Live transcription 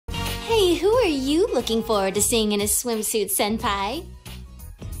Hey, who are you looking forward to seeing in a swimsuit, Senpai?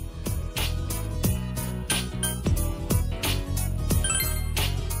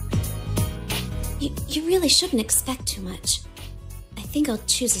 You really shouldn't expect too much. I think I'll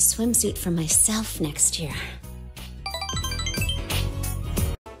choose a swimsuit for myself next year.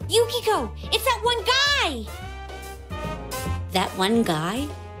 Yukiko! It's that one guy! That one guy?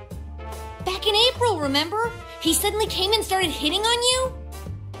 Back in April, remember? He suddenly came and started hitting on you?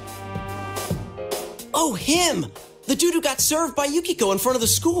 Oh, him! The dude who got served by Yukiko in front of the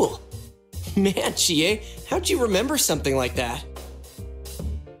school. Man, Chie, how'd you remember something like that?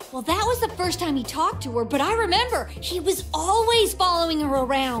 Well, that was the first time he talked to her, but I remember he was always following her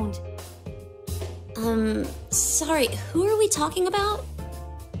around. Sorry, who are we talking about?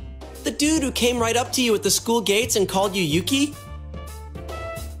 The dude who came right up to you at the school gates and called you Yuki?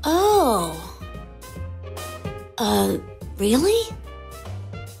 Oh. Really?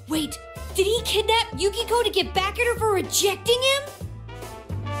 Wait, did he kidnap Yukiko to get back at her for rejecting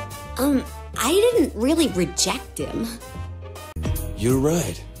him? I didn't really reject him. You're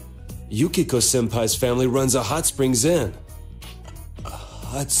right. Yukiko-senpai's family runs a hot springs inn. A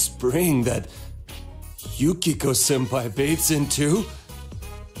hot spring that Yukiko-senpai bathes in too?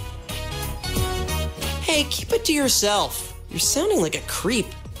 Hey, keep it to yourself. You're sounding like a creep.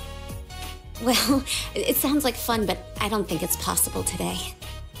 Well, it sounds like fun, but I don't think it's possible today.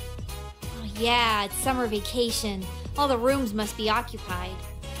 Oh, yeah, it's summer vacation. All the rooms must be occupied.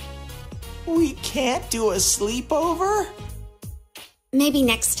 We can't do a sleepover? Maybe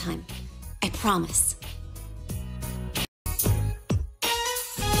next time. I promise.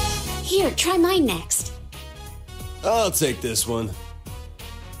 Here, try mine next. I'll take this one.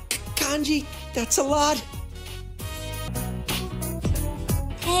 Kanji, that's a lot.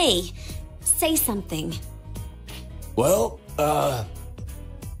 Hey, say something. Well, how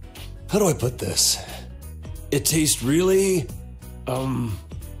do I put this? It tastes really,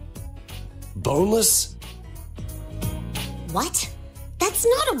 boneless? What? That's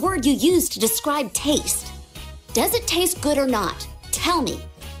not a word you use to describe taste. Does it taste good or not? Tell me.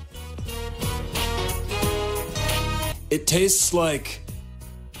 It tastes like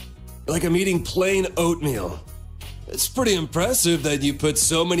I'm eating plain oatmeal. It's pretty impressive that you put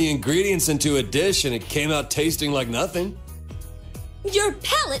so many ingredients into a dish and it came out tasting like nothing. Your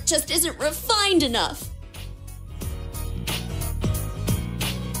palate just isn't refined enough.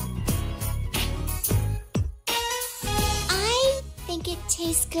 I think it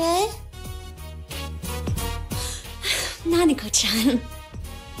tastes good. Nanako-chan.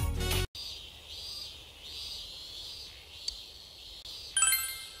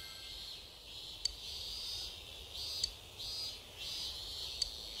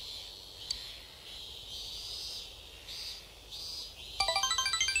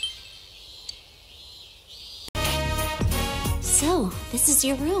 So, this is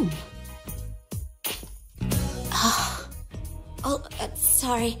your room.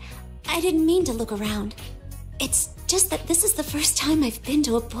 Sorry. I didn't mean to look around. It's just that this is the first time I've been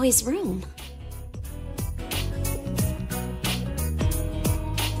to a boy's room.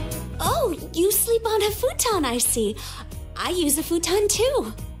 Oh, you sleep on a futon, I see. I use a futon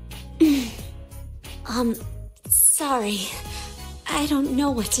too. Sorry. I don't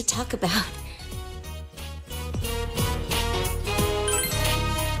know what to talk about.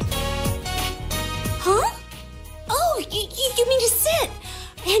 Huh? Oh, you mean to sit?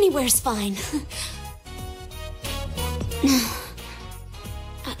 Anywhere's fine.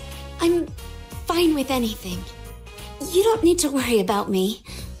 I'm fine with anything. You don't need to worry about me.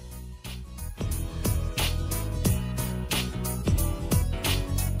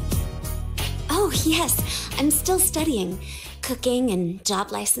 Oh, yes, I'm still studying. Cooking and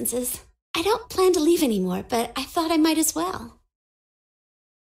job licenses. I don't plan to leave anymore, but I thought I might as well.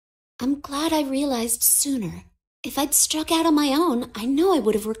 I'm glad I realized sooner. If I'd struck out on my own, I know I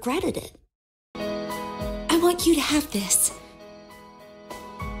would have regretted it. I want you to have this.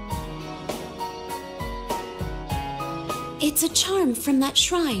 It's a charm from that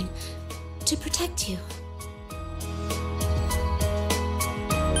shrine to protect you.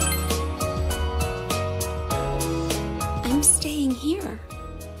 I'm staying here.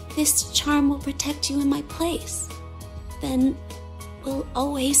 This charm will protect you in my place. Then we'll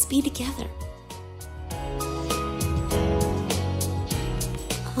always be together.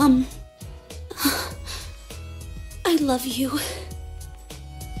 I love you.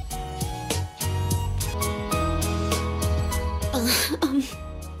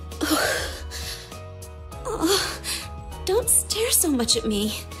 Don't stare so much at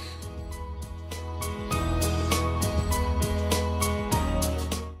me.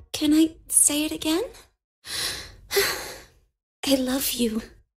 Can I say it again? I love you.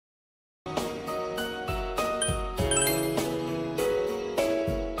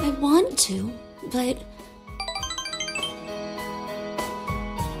 I want to, but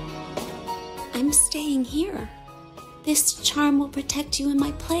I'm staying here. This charm will protect you in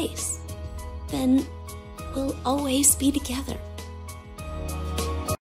my place. Then we'll always be together.